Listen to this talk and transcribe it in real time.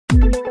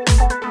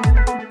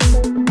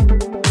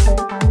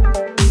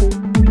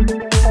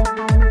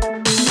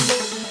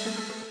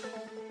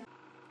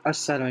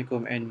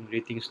Assalamualaikum and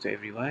greetings to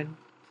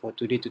everyone. For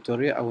today's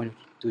tutorial, I want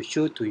to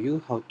show to you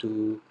how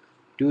to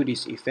do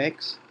these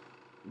effects,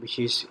 which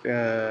is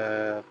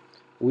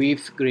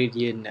with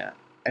gradient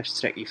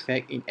abstract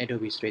effect in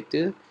Adobe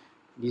Illustrator.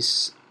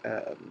 This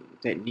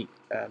technique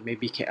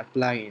maybe can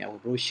apply in our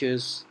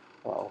brochures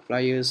or our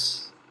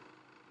flyers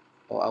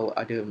or our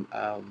other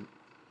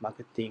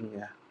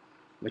marketing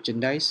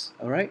merchandise.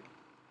 Alright,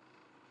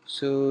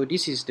 so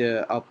this is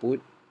the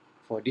output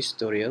for this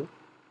tutorial.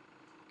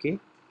 Okay,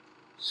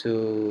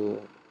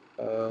 so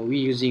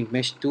we're using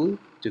mesh tool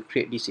to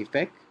create this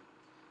effect.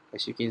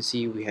 As you can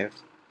see, we have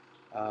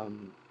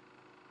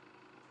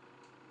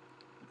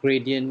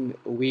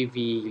gradient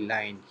wavy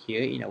line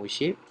here in our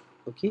shape.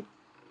 Okay,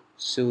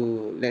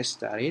 so let's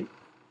start it.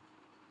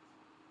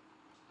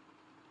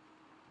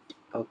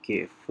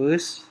 Okay,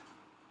 first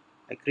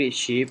I create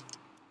shape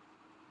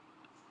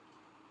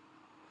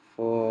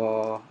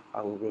for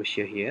our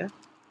brochure here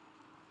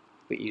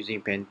with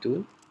using pen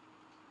tool.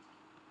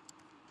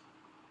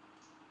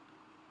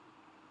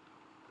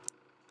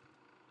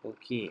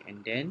 Okay,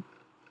 and then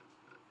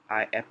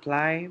I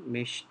apply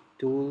mesh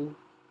tool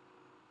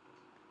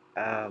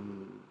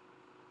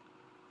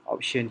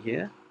option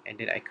here, and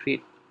then I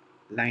create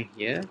line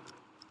here.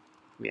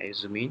 Wait, I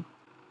zoom in.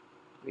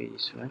 Wait,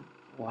 this one.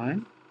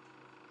 1,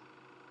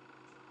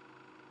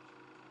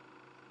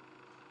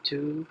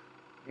 2,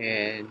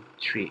 and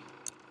 3.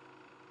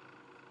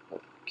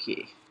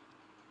 Okay,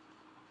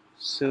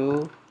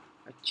 so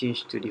I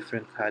change to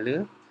different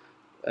color.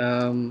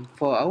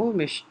 For our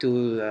mesh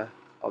tool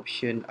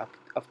option,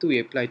 after we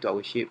apply to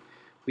our shape,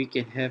 we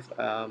can have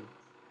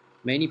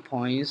many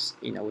points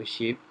in our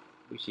shape,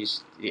 which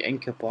is the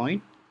anchor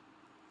point.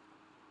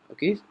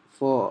 Okay,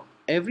 for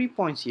every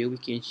point here, we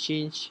can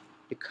change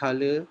the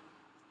color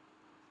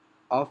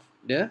of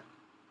the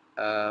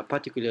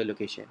particular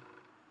location.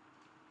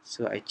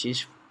 So I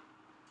change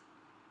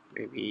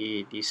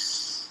maybe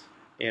this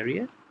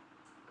area.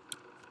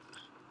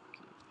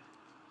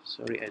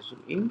 Sorry, I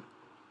zoom in.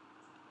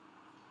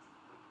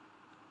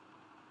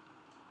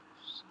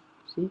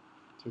 See,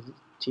 can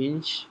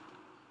change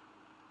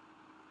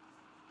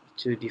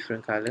to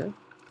different color.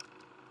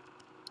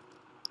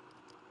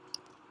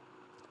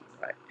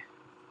 Right.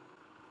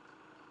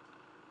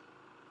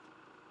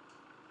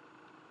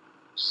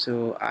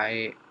 So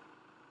I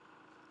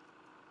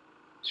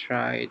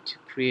try to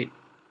create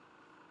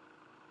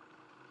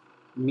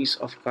mix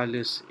of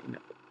colors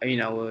in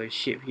our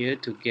shape here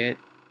to get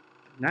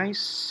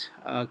nice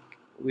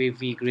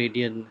wavy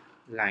gradient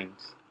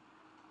lines.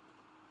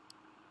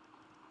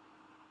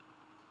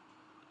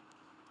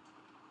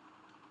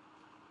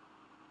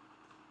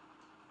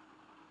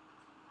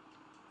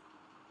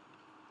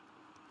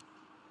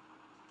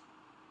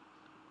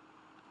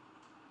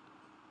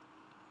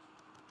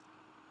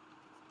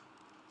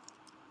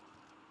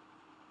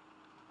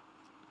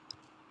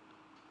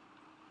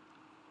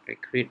 I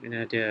create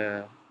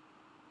another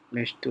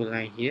mesh tool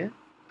line here.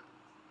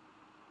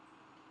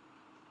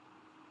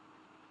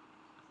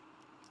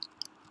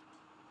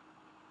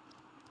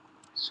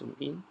 Zoom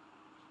in.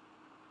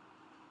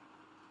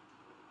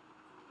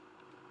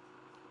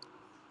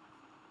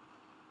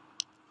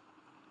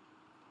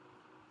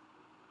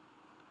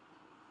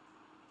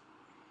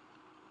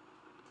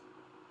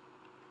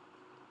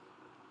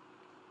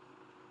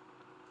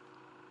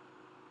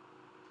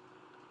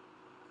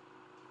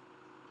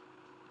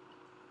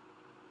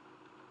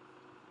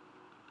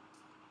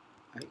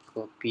 I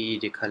copy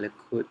the color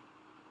code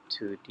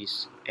to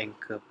this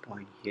anchor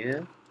point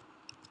here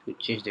to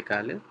change the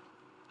color.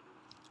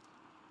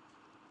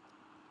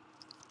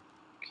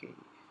 Okay.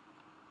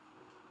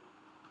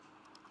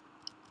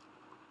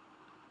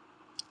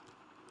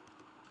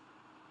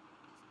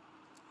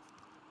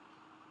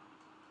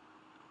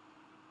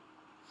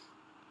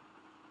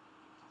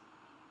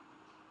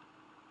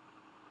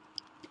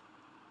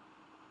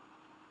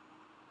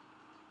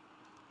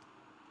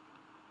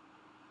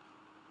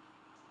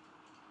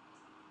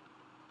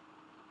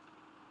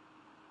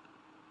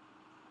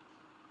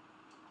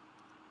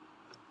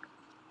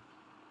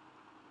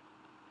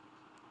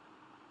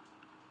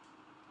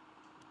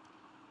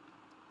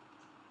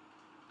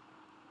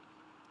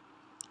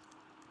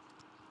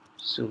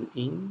 Zoom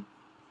in,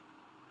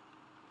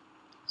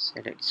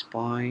 select this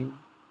point,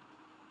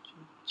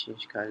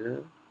 change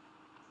color.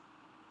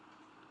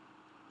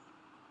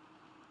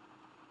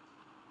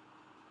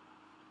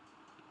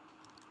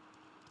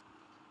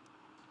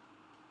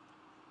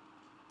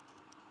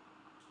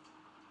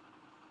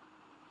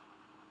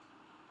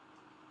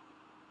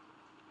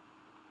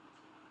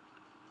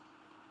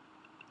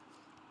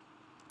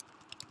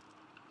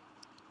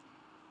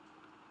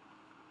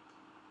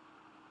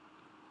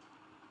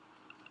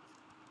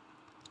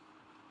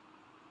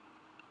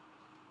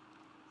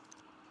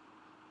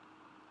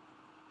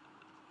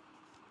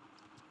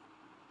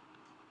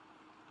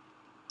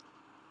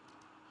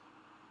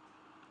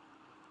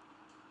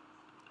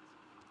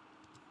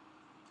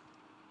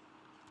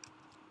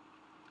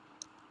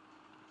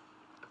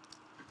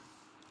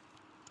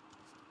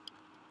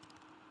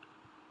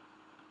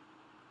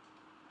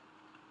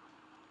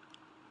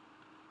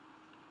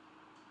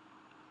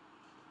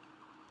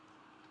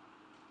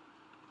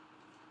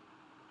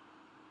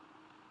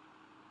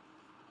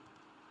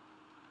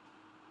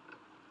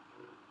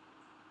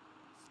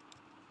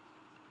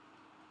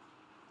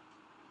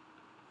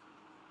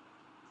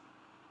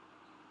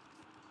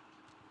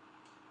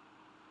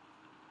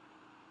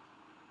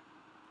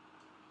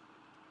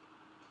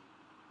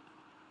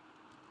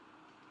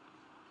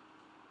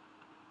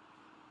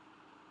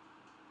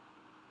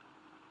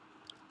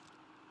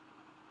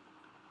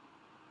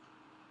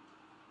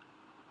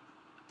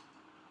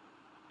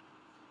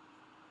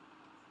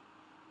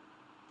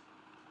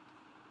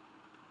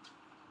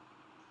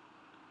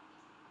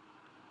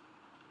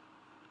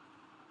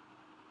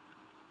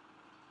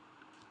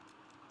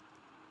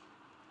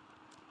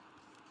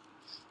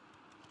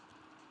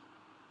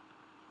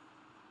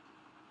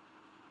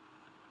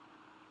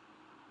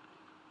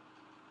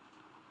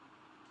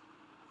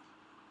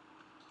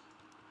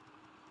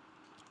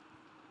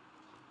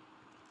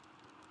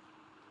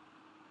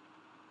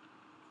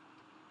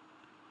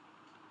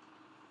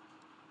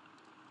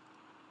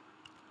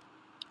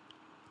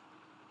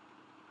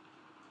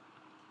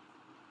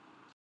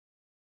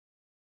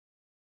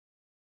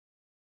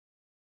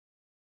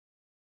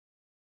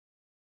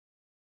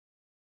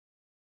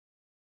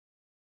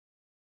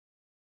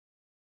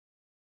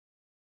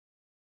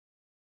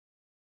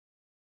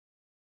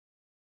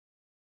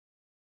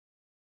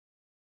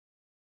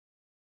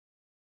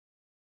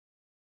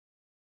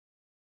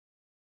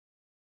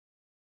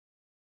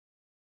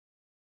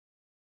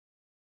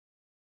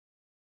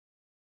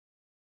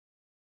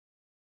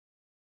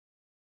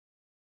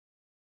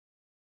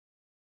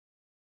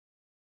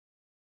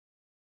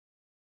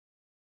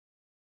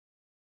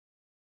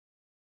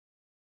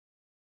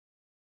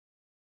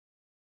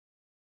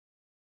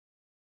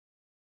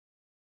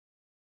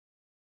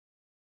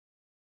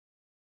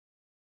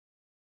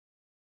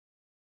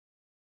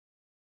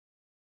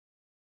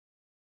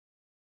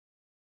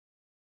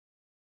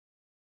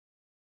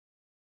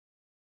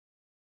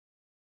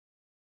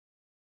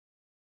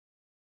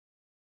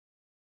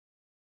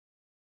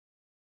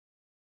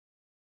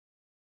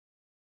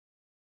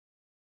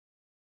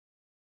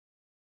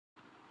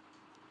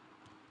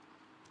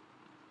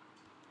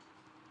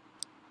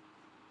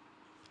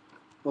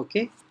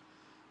 Okay,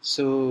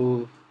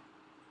 so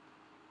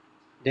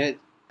that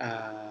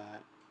uh,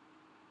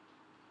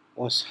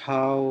 was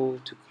how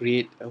to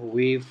create a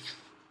wave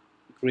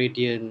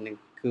gradient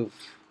curve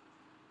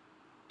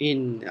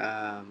in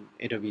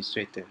Adobe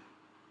Illustrator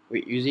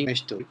with using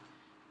mesh tool.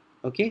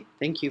 Okay,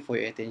 thank you for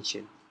your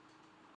attention.